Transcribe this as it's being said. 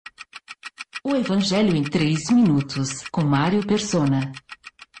O Evangelho em 3 minutos, com Mário Persona.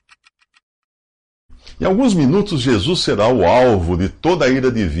 Em alguns minutos, Jesus será o alvo de toda a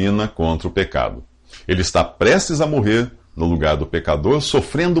ira divina contra o pecado. Ele está prestes a morrer no lugar do pecador,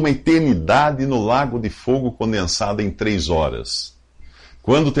 sofrendo uma eternidade no lago de fogo condensado em 3 horas.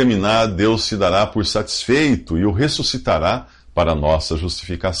 Quando terminar, Deus se dará por satisfeito e o ressuscitará para a nossa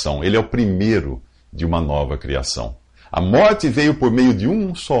justificação. Ele é o primeiro de uma nova criação. A morte veio por meio de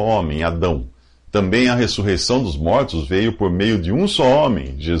um só homem, Adão. Também a ressurreição dos mortos veio por meio de um só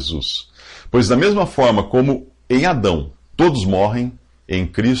homem, Jesus. Pois da mesma forma como em Adão todos morrem, em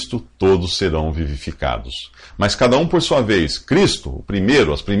Cristo todos serão vivificados. Mas cada um por sua vez. Cristo, o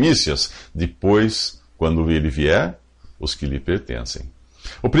primeiro, as primícias. Depois, quando ele vier, os que lhe pertencem.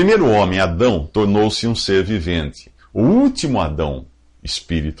 O primeiro homem, Adão, tornou-se um ser vivente. O último Adão,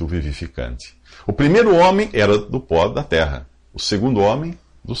 espírito vivificante. O primeiro homem era do pó da terra. O segundo homem,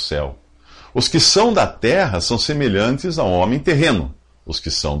 do céu. Os que são da terra são semelhantes ao homem terreno. Os que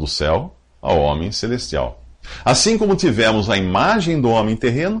são do céu, ao homem celestial. Assim como tivemos a imagem do homem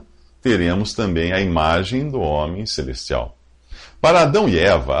terreno, teremos também a imagem do homem celestial. Para Adão e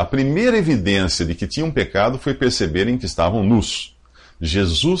Eva, a primeira evidência de que tinham pecado foi perceberem que estavam nus.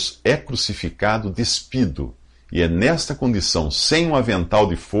 Jesus é crucificado despido, e é nesta condição, sem um avental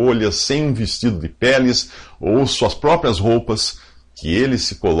de folhas, sem um vestido de peles ou suas próprias roupas, que ele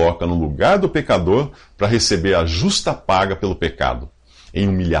se coloca no lugar do pecador para receber a justa paga pelo pecado, em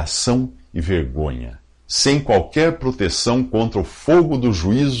humilhação e vergonha, sem qualquer proteção contra o fogo do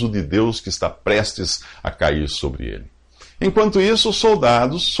juízo de Deus que está prestes a cair sobre ele. Enquanto isso, os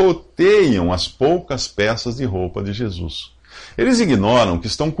soldados sorteiam as poucas peças de roupa de Jesus. Eles ignoram que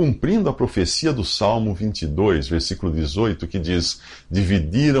estão cumprindo a profecia do Salmo 22, versículo 18, que diz: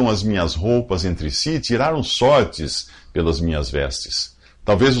 dividiram as minhas roupas entre si e tiraram sortes pelas minhas vestes.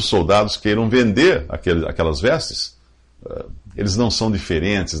 Talvez os soldados queiram vender aquelas vestes. Eles não são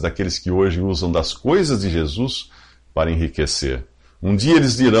diferentes daqueles que hoje usam das coisas de Jesus para enriquecer. Um dia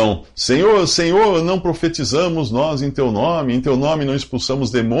eles dirão: Senhor, Senhor, não profetizamos nós em teu nome não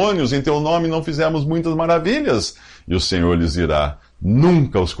expulsamos demônios, em teu nome não fizemos muitas maravilhas. E o Senhor lhes dirá: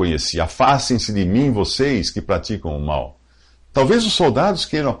 nunca os conheci, afastem-se de mim vocês que praticam o mal. Talvez os soldados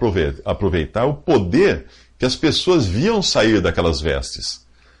queiram aproveitar o poder que as pessoas viam sair daquelas vestes.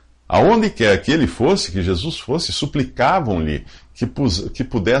 Aonde quer que ele fosse, que Jesus fosse, suplicavam-lhe que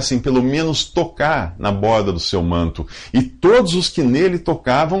pudessem pelo menos tocar na borda do seu manto. E todos os que nele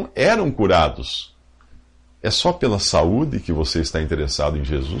tocavam eram curados. É só pela saúde que você está interessado em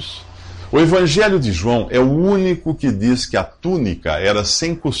Jesus? O Evangelho de João é o único que diz que a túnica era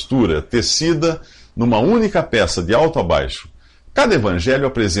sem costura, tecida numa única peça, de alto a baixo. Cada evangelho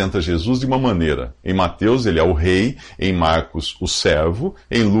apresenta Jesus de uma maneira. Em Mateus, ele é o rei, em Marcos, o servo,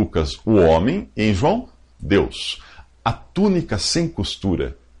 em Lucas, o homem, e em João, Deus. A túnica sem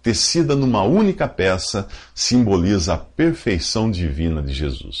costura, tecida numa única peça, simboliza a perfeição divina de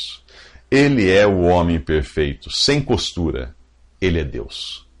Jesus. Ele é o homem perfeito, sem costura. Ele é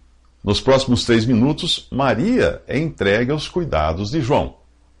Deus. Nos próximos 3 minutos, Maria é entregue aos cuidados de João.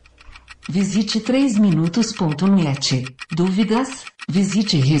 Visite 3minutos.net. Dúvidas?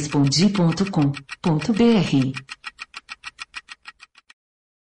 Visite respondi.com.br.